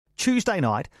Tuesday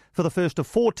night for the first of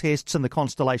 4 tests in the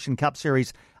Constellation Cup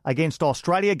Series against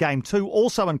Australia. Game 2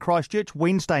 also in Christchurch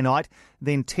Wednesday night.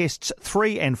 Then tests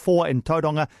 3 and 4 in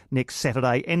Tauranga next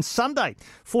Saturday and Sunday.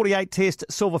 48 Test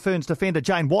Silver Ferns defender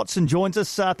Jane Watson joins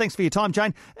us. Thanks for your time,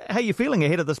 Jane. How are you feeling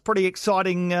ahead of this pretty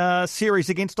exciting series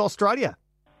against Australia?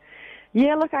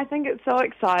 Yeah, look, I think it's so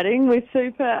exciting. We're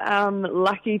super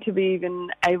lucky to be even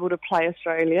able to play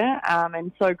Australia,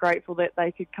 and so grateful that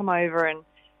they could come over and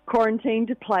quarantine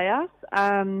to play us.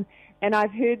 And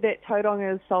I've heard that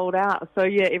Tauranga is sold out. So,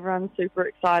 yeah, everyone's super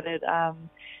excited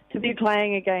to be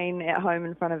playing again at home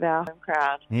in front of our home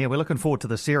crowd. Yeah, we're looking forward to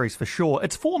the series for sure.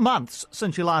 It's 4 months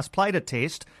since you last played a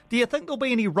test. Do you think there'll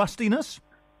be any rustiness?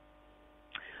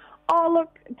 Oh, look,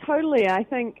 totally. I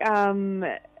think,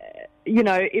 every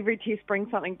test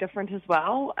brings something different as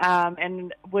well.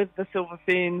 And with the Silver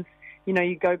Ferns,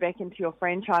 you go back into your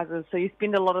franchises, so you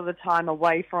spend a lot of the time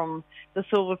away from the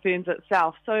Silver Ferns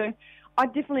itself. So I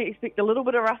definitely expect a little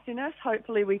bit of rustiness.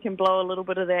 Hopefully we can blow a little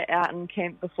bit of that out in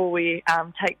camp before we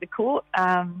take the court,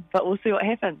 but we'll see what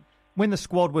happens. When the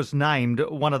squad was named,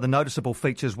 one of the noticeable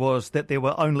features was that there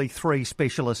were only 3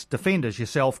 specialist defenders,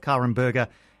 yourself, Karen Berger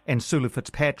and Sulu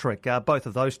Fitzpatrick, both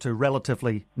of those two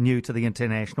relatively new to the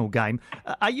international game.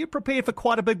 Are you prepared for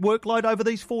quite a big workload over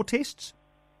these 4 tests?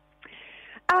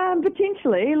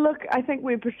 Potentially. Look, I think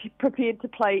we're prepared to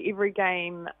play every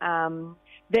game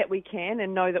that we can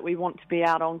and know that we want to be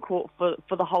out on court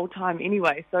for the whole time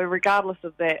anyway. So regardless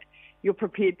of that, you're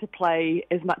prepared to play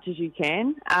as much as you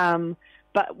can.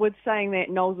 But with saying that,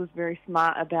 Knowles is very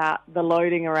smart about the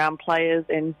loading around players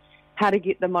and how to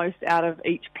get the most out of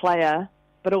each player,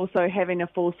 but also having a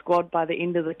full squad by the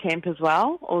end of the camp as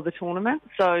well, or the tournament.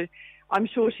 So I'm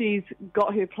sure she's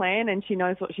got her plan and she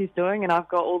knows what she's doing, and I've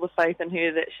got all the faith in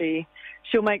her that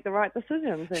she'll make the right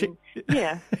decisions. And,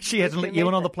 she hasn't let you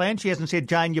in on the plan? She hasn't said,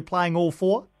 Jane, you're playing all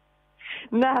 4?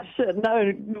 No,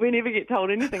 we never get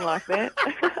told anything like that.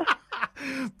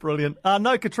 Brilliant.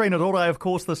 No Katrina Rore, of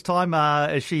course, this time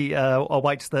as she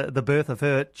awaits the birth of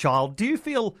her child. Do you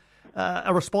feel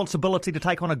a responsibility to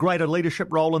take on a greater leadership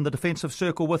role in the defensive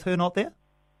circle with her not there?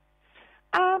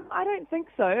 I don't think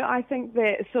so. I think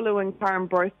that Sulu and Karen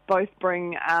both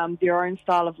bring their own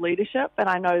style of leadership, and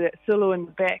I know that Sulu in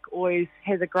the back always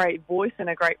has a great voice and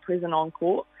a great presence on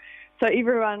court. So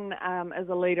everyone is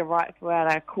a leader right throughout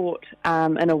our court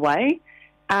in a way.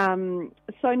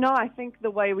 So no, I think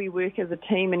the way we work as a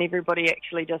team and everybody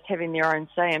actually just having their own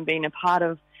say and being a part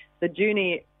of the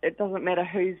journey, it doesn't matter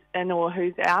who's in or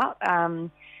who's out.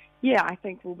 I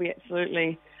think we'll be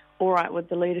absolutely all right with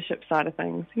the leadership side of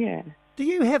things, yeah. Do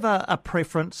you have a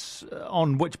preference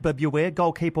on which bib you wear,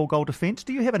 goalkeeper or goal defence?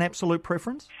 Do you have an absolute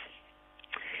preference?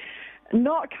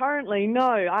 Not currently, no.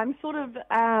 I'm sort of,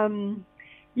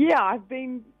 I've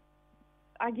been,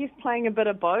 I guess, playing a bit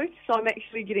of both. So I'm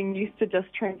actually getting used to just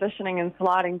transitioning and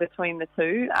sliding between the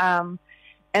two.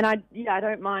 And I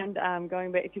don't mind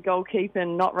going back to goalkeeper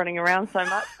and not running around so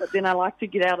much, but then I like to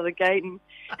get out of the gate and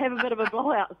have a bit of a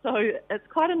blowout. So it's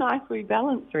quite a nice wee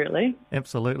balance, really.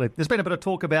 Absolutely. There's been a bit of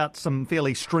talk about some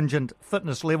fairly stringent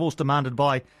fitness levels demanded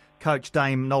by Coach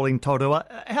Dame Nolene Taurua.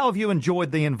 How have you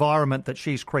enjoyed the environment that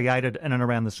she's created in and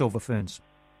around the Silver Ferns?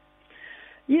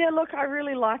 Yeah, look, I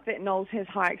really like that Knowles has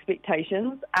high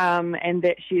expectations and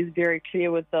that she is very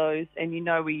clear with those and you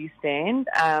know where you stand.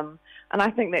 And I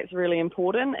think that's really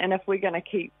important. And if we're going to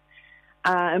keep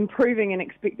improving and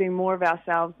expecting more of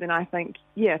ourselves, then I think,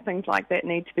 things like that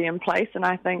need to be in place. And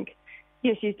I think,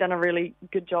 she's done a really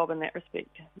good job in that respect.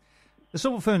 The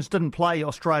Silver Ferns didn't play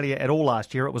Australia at all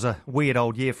last year. It was a weird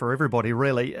old year for everybody,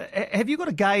 really. Have you got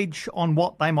a gauge on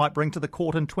what they might bring to the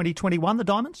court in 2021, the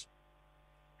Diamonds?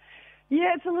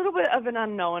 Yeah, it's a little bit of an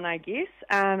unknown, I guess.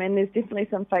 And there's definitely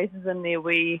some faces in there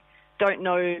we don't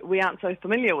know, we aren't so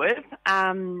familiar with.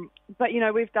 But,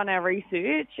 we've done our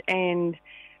research and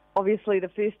obviously the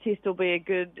first test will be a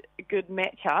good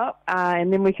match-up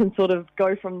and then we can sort of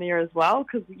go from there as well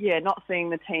because, not seeing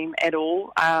the team at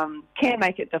all can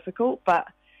make it difficult. But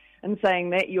in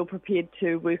saying that, you're prepared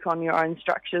to work on your own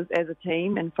structures as a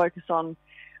team and focus on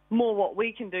more what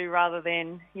we can do rather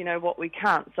than, what we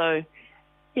can't. So,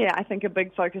 I think a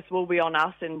big focus will be on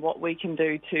us and what we can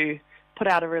do to put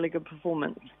out a really good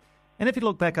performance. And if you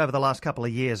look back over the last couple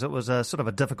of years, it was a sort of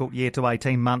a difficult year to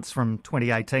 18 months from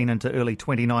 2018 into early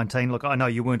 2019. Look, I know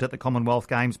you weren't at the Commonwealth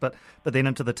Games, but then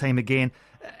into the team again.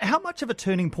 How much of a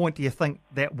turning point do you think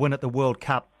that win at the World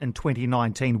Cup in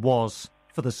 2019 was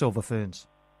for the Silver Ferns?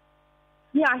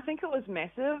 Yeah, I think it was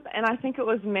massive. And I think it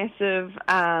was massive,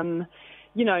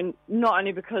 not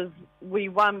only because we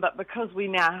won, but because we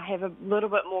now have a little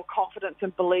bit more confidence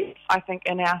and belief, I think,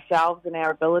 in ourselves and our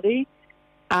ability.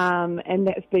 and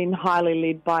that's been highly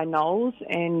led by Knowles.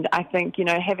 And I think,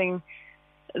 having,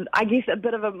 I guess, a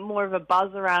bit of more of a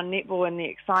buzz around netball and the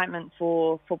excitement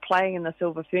for playing in the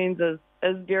Silver Ferns is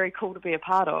very cool to be a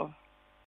part of.